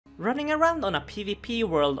Running around on a PvP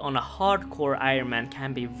world on a hardcore Iron Man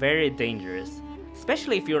can be very dangerous,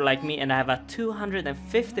 especially if you're like me and have a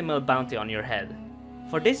 250 mil bounty on your head.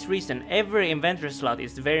 For this reason, every inventory slot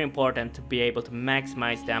is very important to be able to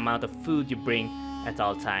maximize the amount of food you bring at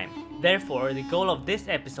all time. Therefore, the goal of this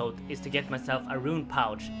episode is to get myself a rune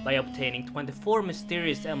pouch by obtaining 24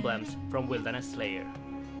 mysterious emblems from Wildy Slayer.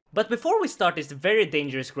 But before we start this very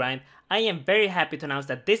dangerous grind, I am very happy to announce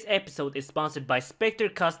that this episode is sponsored by Spectre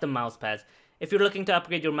Custom Mousepads. If you're looking to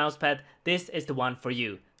upgrade your mousepad, this is the one for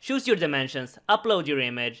you. Choose your dimensions, upload your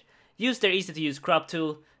image, use their easy to use crop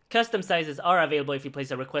tool. Custom sizes are available if you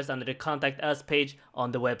place a request under the Contact Us page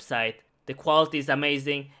on the website. The quality is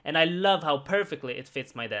amazing and I love how perfectly it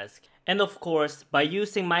fits my desk. And of course, by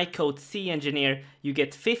using my code CEngineer, you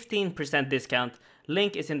get 15% discount.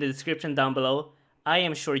 Link is in the description down below. I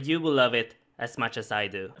am sure you will love it as much as I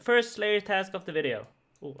do. First Slayer task of the video.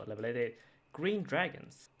 Oh, level 88. Green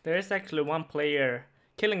dragons. There is actually one player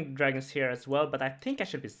killing dragons here as well, but I think I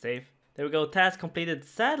should be safe. There we go, task completed.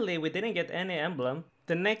 Sadly, we didn't get any emblem.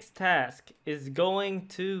 The next task is going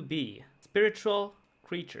to be spiritual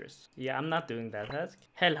creatures. Yeah, I'm not doing that task.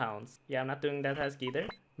 Hellhounds. Yeah, I'm not doing that task either.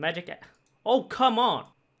 Magic. Oh, come on.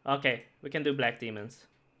 Okay, we can do black demons.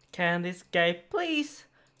 Can this guy please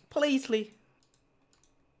leave?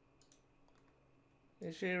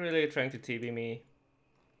 Is she really trying to TB me?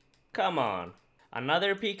 Come on.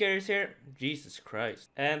 Another PK is here. Jesus Christ.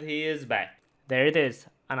 And he is back. There it is.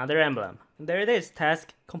 Another emblem. And there it is.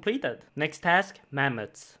 Task completed. Next task,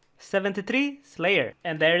 mammoths. 73 Slayer.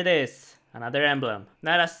 And there it is. Another emblem.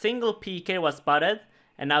 Not a single PK was spotted.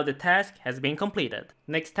 And now the task has been completed.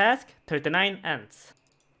 Next task, 39 ants.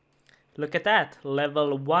 Look at that.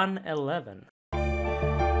 Level 111.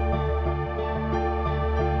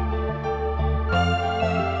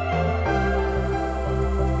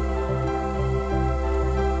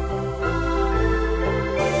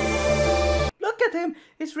 Him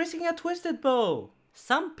is risking a twisted bow.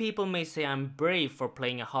 Some people may say I'm brave for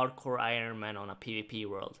playing a hardcore Iron Man on a PvP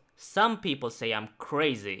world. Some people say I'm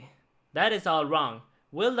crazy. That is all wrong.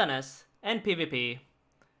 Wilderness and PvP,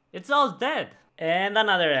 it's all dead. And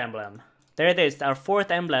another emblem. There it is, our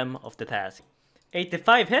fourth emblem of the task.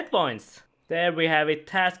 85 hit points. There we have it,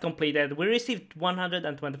 task completed. We received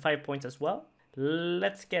 125 points as well.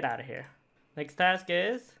 Let's get out of here. Next task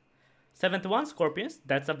is 71 scorpions,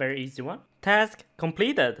 that's a very easy one. Task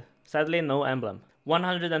completed. Sadly, no emblem.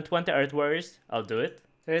 120 earth warriors, I'll do it.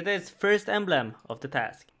 There it is, first emblem of the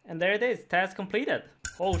task. And there it is, task completed.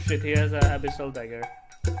 Oh shit, he has an abyssal dagger.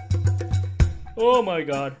 Oh my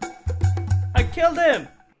god. I killed him!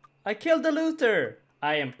 I killed the looter!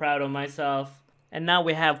 I am proud of myself. And now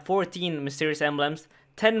we have 14 mysterious emblems.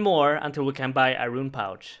 10 more until we can buy a rune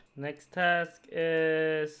pouch. Next task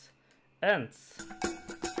is ants.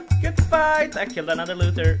 Good fight! I killed another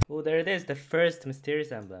looter. Oh, there it is, the first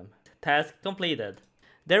mysterious emblem. Task completed.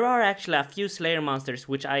 There are actually a few Slayer monsters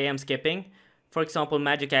which I am skipping. For example,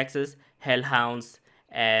 magic axes, hellhounds,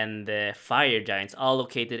 and fire giants, all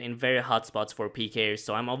located in very hot spots for PKers,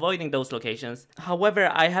 so I'm avoiding those locations.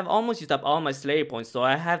 However, I have almost used up all my Slayer points, so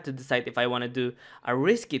I have to decide if I want to do a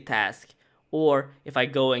risky task or if I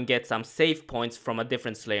go and get some safe points from a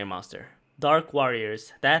different Slayer monster. Dark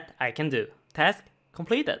warriors, that I can do. Task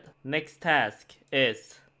completed. Next task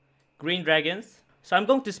is green dragons. So I'm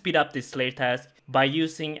going to speed up this Slayer task by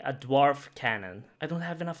using a dwarf cannon. I don't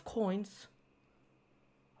have enough coins.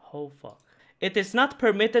 Oh fuck. It is not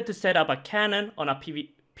permitted to set up a cannon on a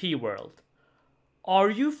PvP world. Are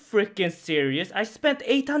you freaking serious? I spent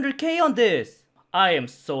 800k on this. I am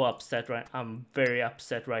so upset I'm very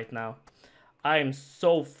upset right now. I am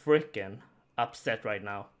so freaking upset right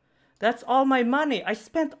now. That's all my money. I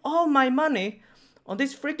spent all my money on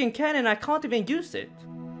this freaking cannon. I can't even use it.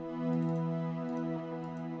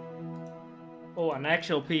 Oh, an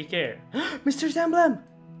actual PK. Mr. Emblem!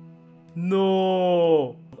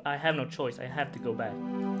 No! I have no choice. I have to go back.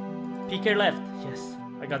 PK left. Yes,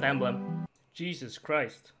 I got the emblem. Jesus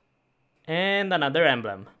Christ. And another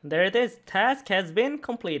emblem. There it is. Task has been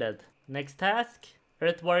completed. Next task.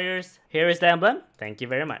 Earth Warriors. Here is the emblem. Thank you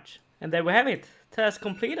very much. And there we have it. Task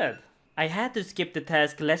completed. I had to skip the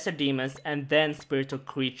task Lesser Demons and then Spiritual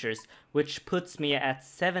Creatures, which puts me at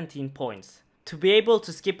 17 points. To be able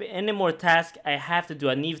to skip any more tasks, I have to do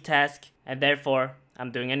a Neve task, and therefore,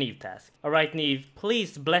 I'm doing a Neve task. Alright Neve,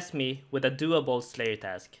 please bless me with a doable Slayer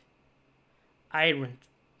task. Iron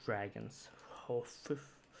Dragons. Oh,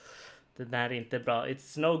 det där är inte bra.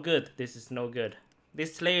 It's no good. This is no good.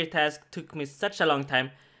 This Slayer task took me such a long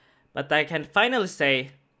time, but I can finally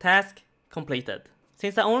say, task completed.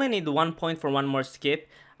 Since I only need 1 point for one more skip,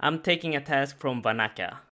 I'm taking a task from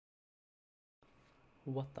Vanaka.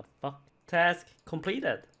 What the fuck? Task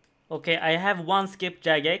completed. Okay, I have one skip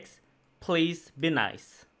Jagex. Please be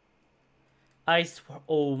nice.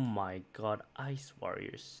 Oh my god, Ice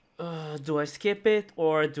Warriors. Do I skip it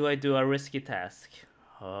or do I do a risky task?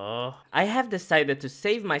 I have decided to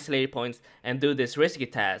save my Slayer points and do this risky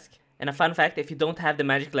task. And a fun fact, if you don't have the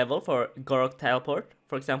magic level for Gorok Teleport,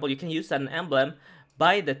 for example, you can use an emblem,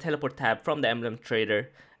 buy the teleport tab from the emblem trader,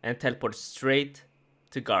 and teleport straight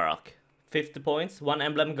to Gorok. 50 points, one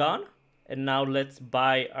emblem gone. And now let's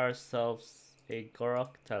buy ourselves a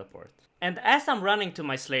Gorok teleport. And as I'm running to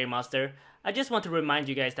my Slayer Master, I just want to remind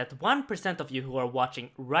you guys that 1% of you who are watching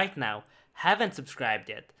right now haven't subscribed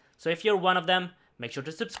yet. So if you're one of them, make sure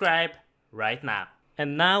to subscribe right now.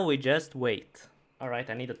 And now we just wait. Alright,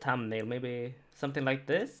 I need a thumbnail, maybe something like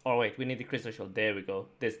this? Oh wait, we need the crystal shield, there we go,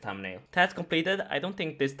 this thumbnail. Task completed. I don't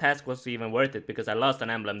think this task was even worth it because I lost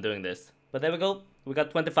an emblem doing this. But there we go, we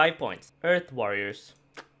got 25 points. Earth Warriors.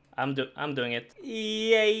 I'm doing it.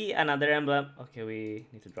 Yay, another emblem. Okay, we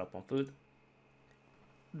need to drop one food.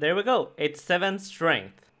 There we go, 87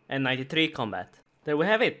 strength and 93 combat. There we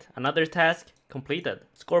have it, another task completed.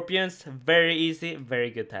 Scorpions, very easy,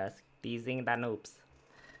 very good task. Teasing the noobs.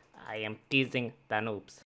 I am teasing the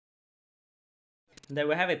noobs. There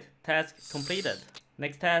we have it, task completed.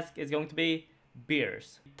 Next task is going to be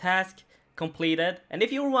beers. Task completed. And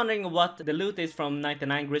if you were wondering what the loot is from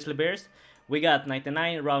 99 grizzly bears, we got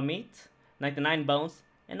 99 raw meat, 99 bones,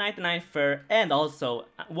 and 99 fur, and also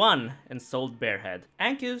 1 ensouled bear head.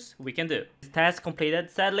 Ankus we can do. Task completed.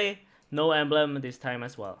 Sadly, no emblem this time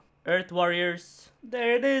as well. Earth Warriors.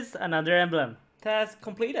 There it is, another emblem. Task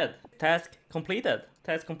completed. Task completed.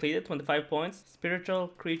 Task completed, 25 points. Spiritual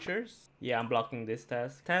creatures. Yeah, I'm blocking this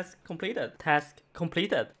task. Task completed. Task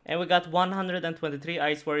completed. And we got 123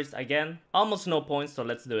 Ice Warriors again. Almost no points, so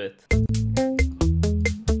let's do it.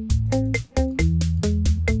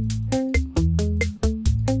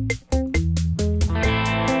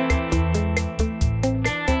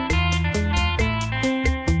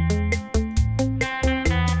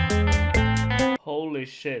 Holy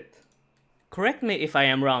shit. Correct me if I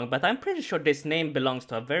am wrong, but I'm pretty sure this name belongs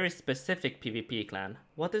to a very specific PvP clan.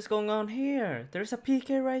 What is going on here? There's a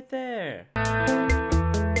PK right there.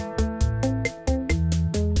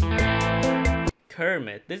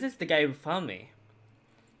 Kermit, this is the guy who found me.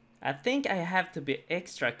 I think I have to be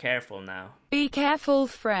extra careful now. Be careful,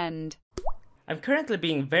 friend. I'm currently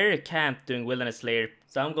being very camped doing Wildy Slayer,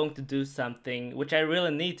 so I'm going to do something which I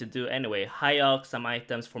really need to do anyway. High alch some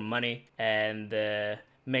items for money and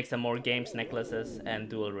make some more games, necklaces and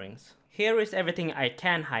dual rings. Here is everything I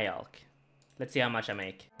can high alch. Let's see how much I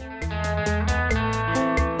make.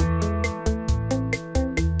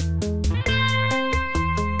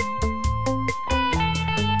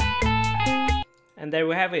 And there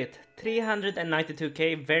we have it,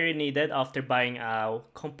 392k, very needed after buying a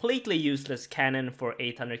completely useless cannon for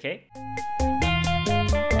 800k.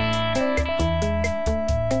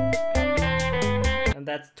 And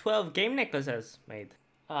that's 12 game necklaces made.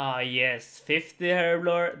 Ah yes, 50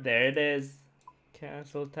 herblore, there it is.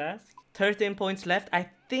 Cancel task. 13 points left. I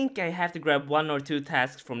think I have to grab 1 or 2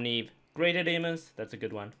 tasks from Neve. Greater Demons, that's a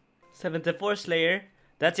good one. 74 Slayer.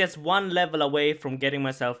 That's just 1 level away from getting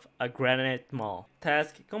myself a Granite Maul.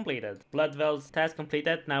 Task completed. Blood Wells, task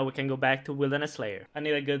completed. Now we can go back to Wildy Slayer. I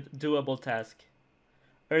need a good doable task.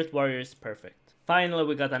 Earth Warriors, perfect. Finally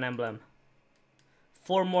we got an emblem.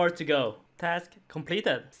 4 more to go. Task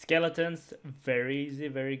completed. Skeletons, very easy,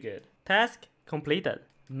 very good. Task completed.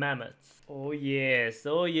 Mammoths. Oh yes,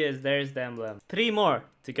 there's the emblem. 3 more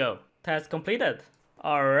to go. Task completed.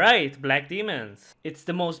 Alright, Black Demons. It's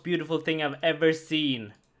the most beautiful thing I've ever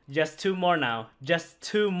seen. Just 2 more now. Just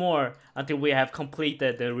 2 more until we have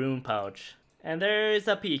completed the rune pouch. And there is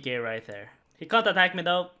a PK right there. He can't attack me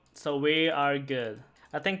though, so we are good.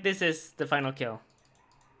 I think this is the final kill.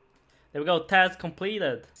 There we go, task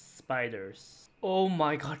completed. Spiders. Oh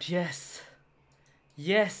my god, yes.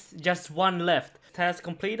 Yes, just 1 left. Task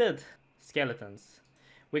completed. Skeletons.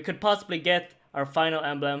 We could possibly get our final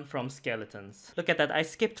emblem from skeletons. Look at that, I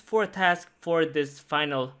skipped 4 tasks for this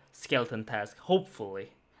final skeleton task,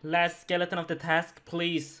 hopefully. Last skeleton of the task,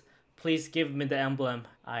 please. Please give me the emblem.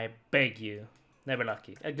 I beg you. Never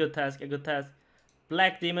lucky. A good task, a good task.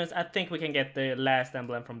 Black Demons, I think we can get the last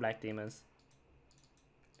emblem from Black Demons.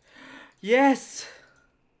 Yes!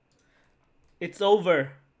 It's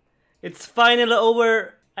over. It's finally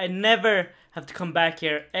over. I never have to come back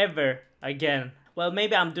here ever again. Well,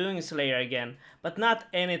 maybe I'm doing Slayer again, but not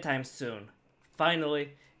anytime soon.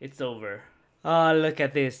 Finally, it's over. Oh, look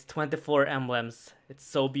at this, 24 emblems. It's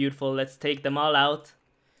so beautiful. Let's take them all out.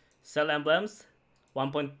 Sell emblems,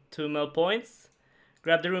 1.2 mil points.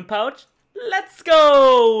 Grab the rune pouch. Let's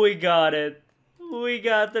go! We got it. We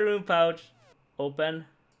got the rune pouch. Open.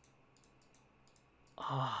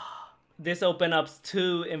 This opens up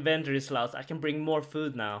 2 inventory slots. I can bring more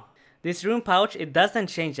food now. This rune pouch, it doesn't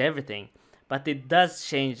change everything, but it does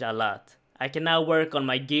change a lot. I can now work on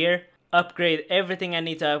my gear, upgrade everything I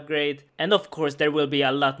need to upgrade, and of course there will be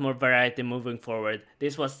a lot more variety moving forward.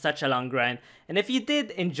 This was such a long grind, and if you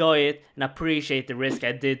did enjoy it and appreciate the risk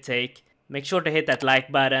I did take, make sure to hit that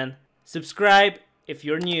like button, subscribe if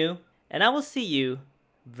you're new, and I will see you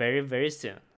very, very soon.